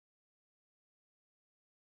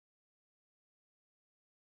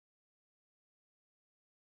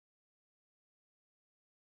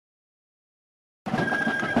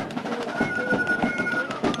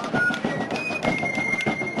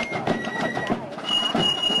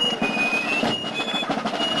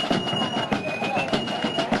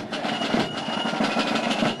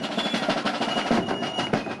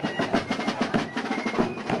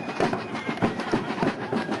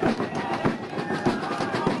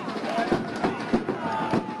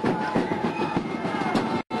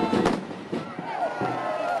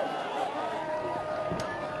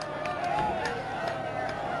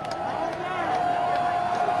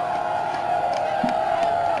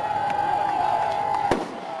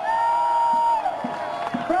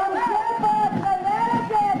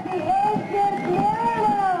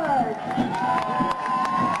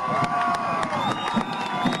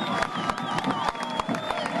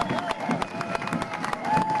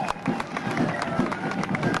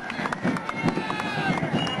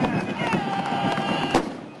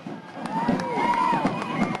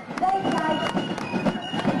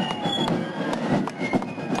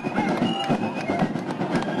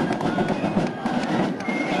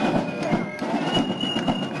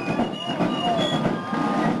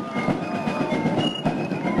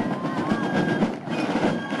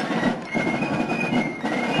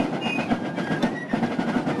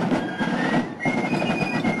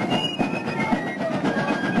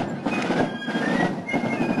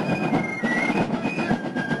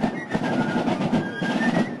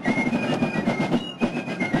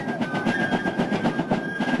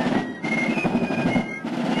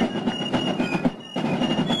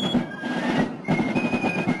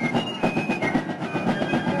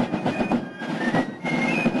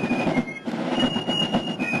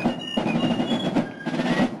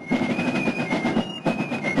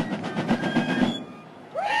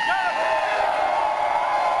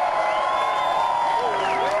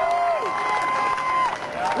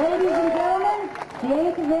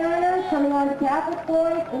rapid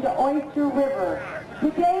voice into Oyster River.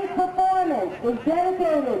 Today's performance is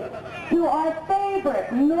dedicated to our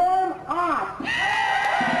favorite Norm Ott.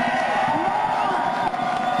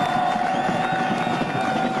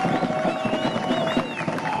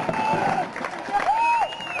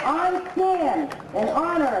 On stand, in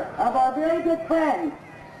honor of our very good friends,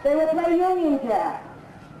 they will play Union Jack.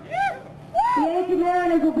 The ancient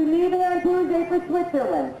Mariners will be leaving on Tuesday for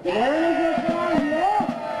Switzerland. The Mariners are flying,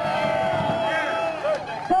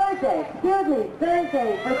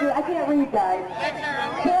 Thursday, I can't read, guys.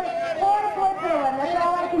 For Switzerland, that's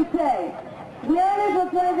all I can say. The Mariners will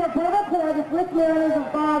play their Liverpool, the Swiss Mariners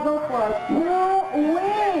of Basel, for 2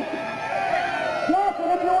 weeks. Yes,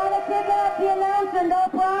 and if you want to kick out the announcer, no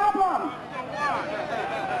problem.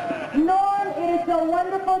 Norm, it is so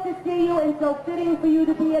wonderful to see you and so fitting for you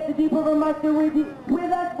to be at the Deep River Muster with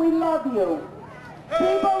us. We love you.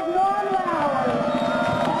 People's Norm Lowry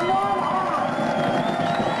and Norm Ott.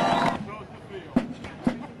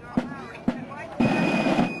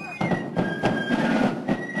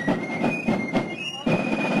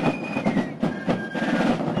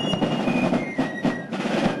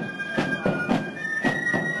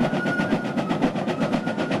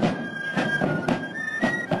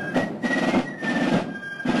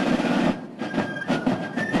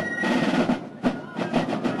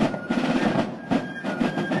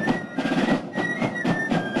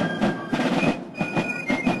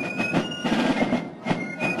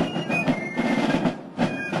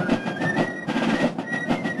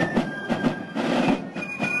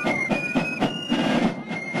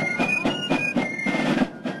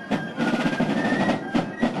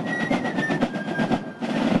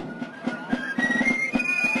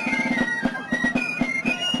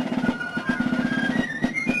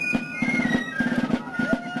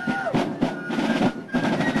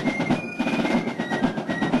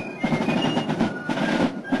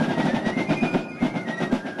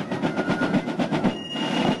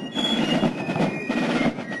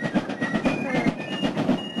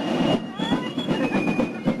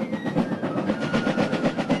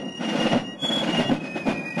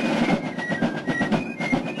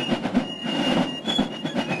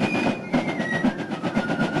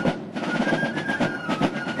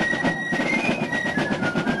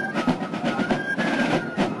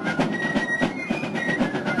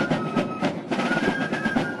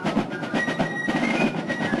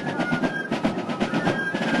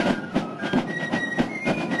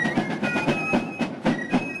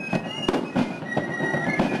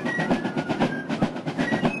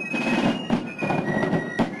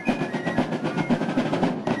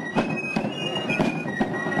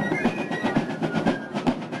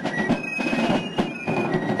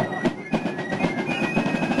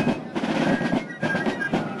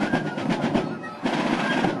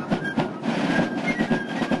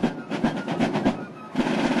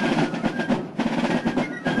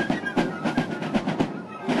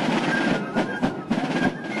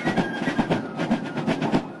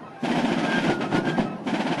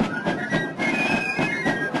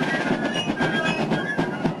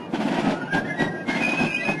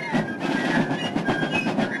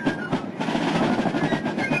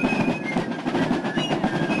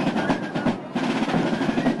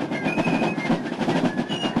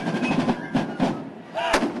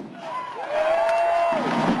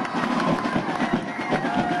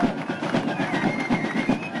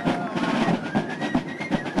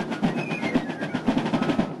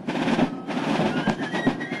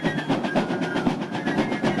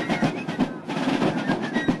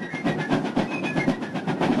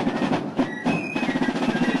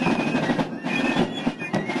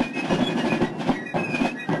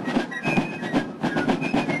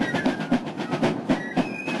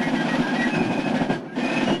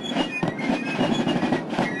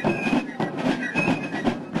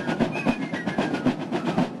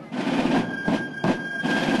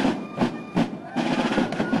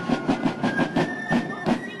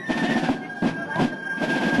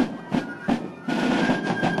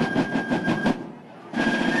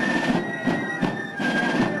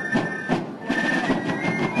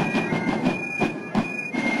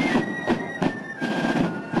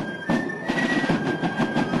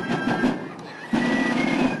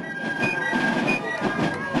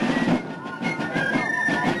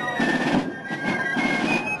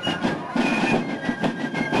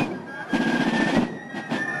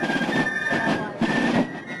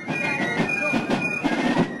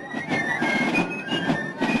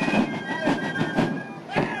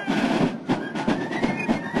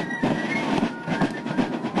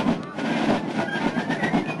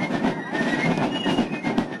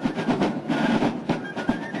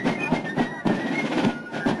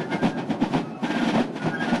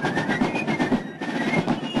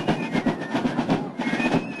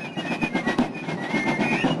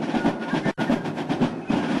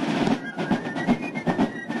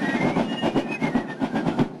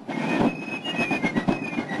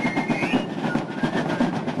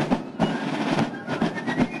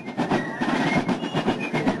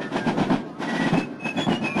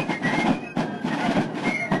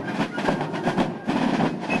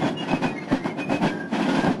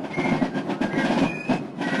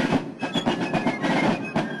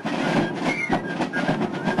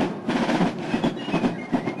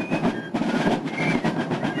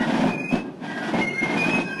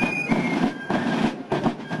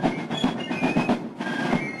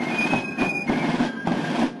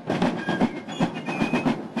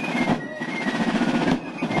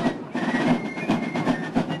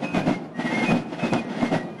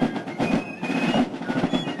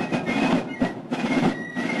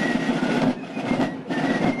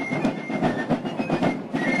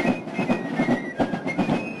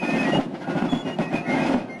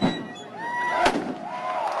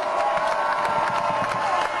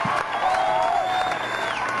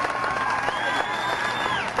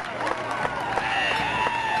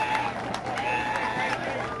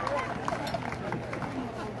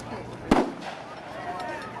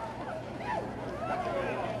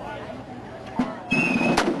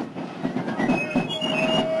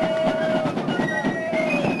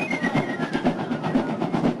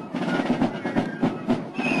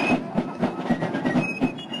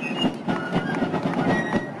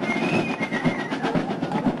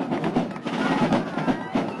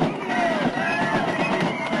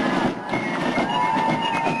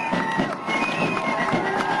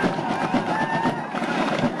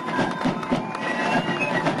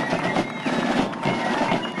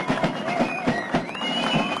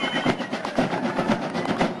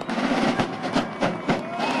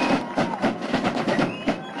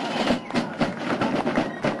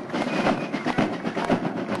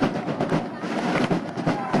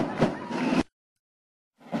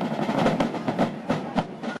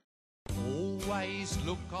 Always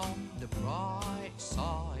look on the bright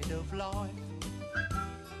side of life.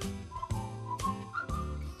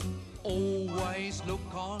 Always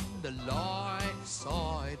look on the light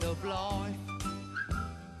side of life.